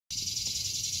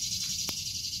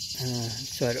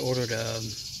So I'd ordered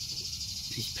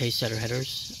these Pacesetter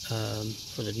headers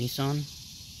for the Nissan.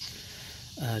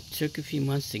 Took a few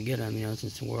months to get them, you know,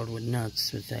 since the world went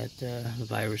nuts with that the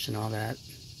virus and all that.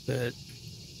 But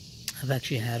I've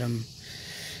actually had them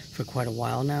for quite a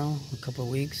while now, a couple of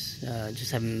weeks.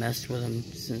 Just haven't messed with them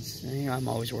since, you know, I'm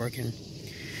always working.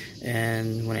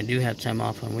 And when I do have time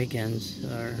off on weekends,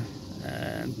 or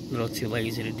a little too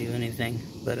lazy to do anything.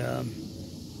 But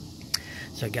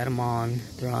so I got them on.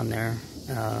 They're on there.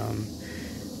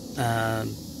 I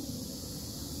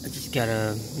just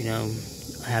gotta, you know,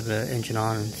 have the engine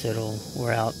on so it'll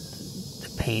wear out the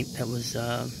paint that was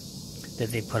that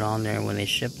they put on there when they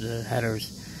shipped the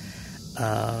headers.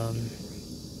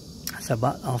 So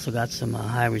I also got some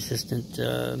high resistant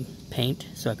paint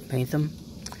so I can paint them.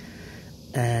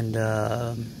 And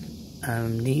I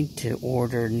need to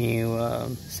order new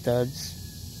studs,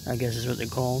 I guess is what they're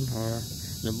called, or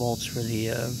the bolts for the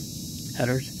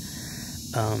headers,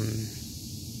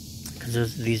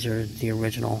 because these are the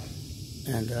original,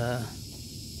 and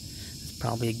it's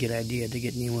probably a good idea to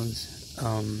get new ones.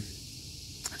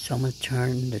 So I'm going to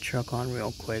turn the truck on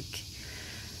real quick.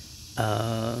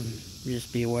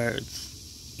 Just be aware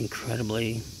it's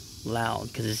incredibly loud,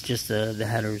 because it's just the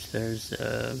headers. There's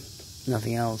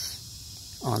nothing else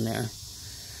on there.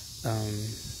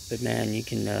 But man, you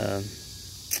can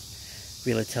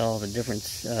really tell the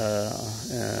difference,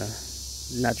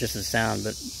 not just the sound,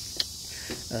 but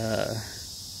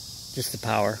just the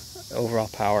power, overall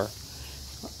power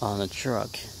on the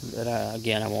truck. But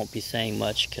again, I won't be saying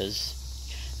much because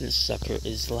this sucker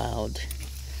is loud,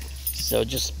 so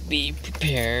just be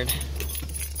prepared.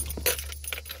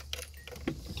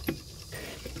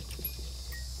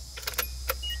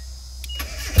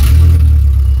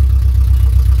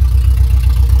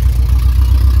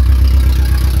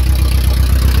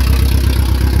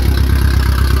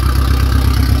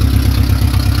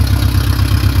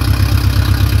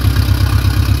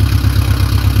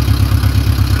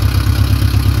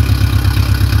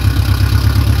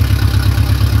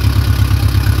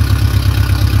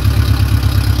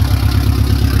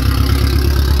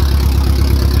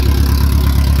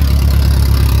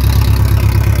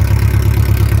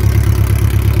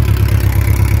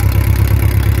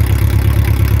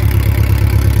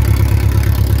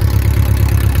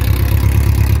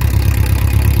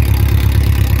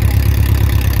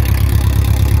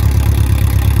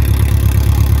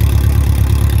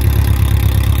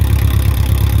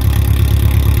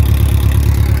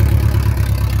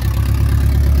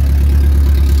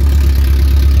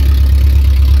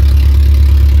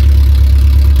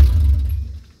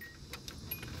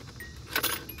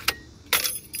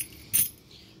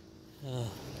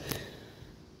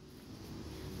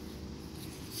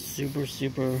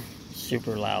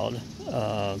 Super loud.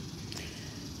 I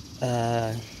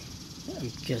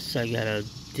guess I gotta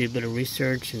do a bit of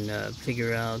research and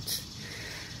figure out,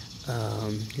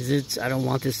 because I don't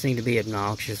want this thing to be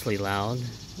obnoxiously loud.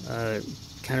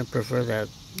 Kind of prefer that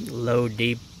low,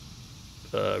 deep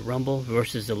rumble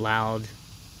versus the loud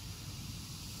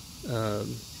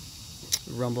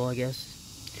rumble, I guess.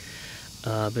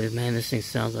 But man, this thing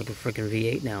sounds like a freaking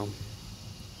V8 now.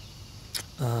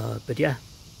 But yeah,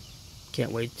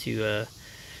 can't wait to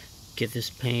get this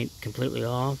paint completely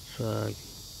off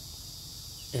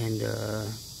and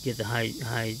get the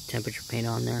high temperature paint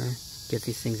on there, get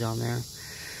these things on there.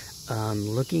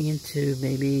 Looking into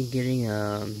maybe getting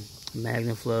a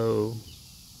MagnaFlow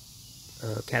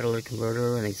catalytic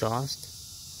converter and exhaust,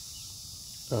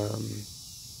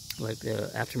 like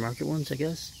the aftermarket ones, I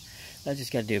guess. I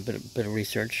just got to do a bit of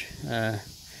research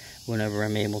whenever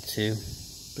I'm able to.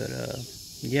 But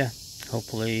yeah,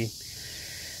 hopefully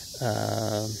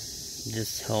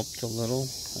this helped a little,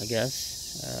 I guess.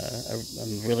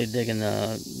 I'm really digging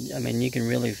I mean, you can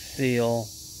really feel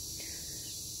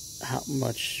how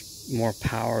much more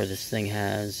power this thing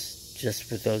has just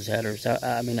with those headers.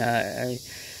 I mean, I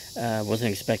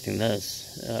wasn't expecting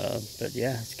this, but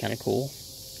yeah, it's kind of cool.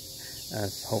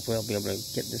 Hopefully I'll be able to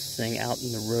get this thing out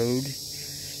in the road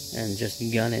and just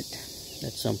gun it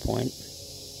at some point.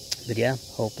 But yeah,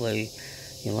 hopefully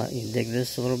you dig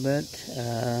this a little bit,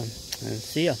 and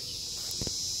see ya.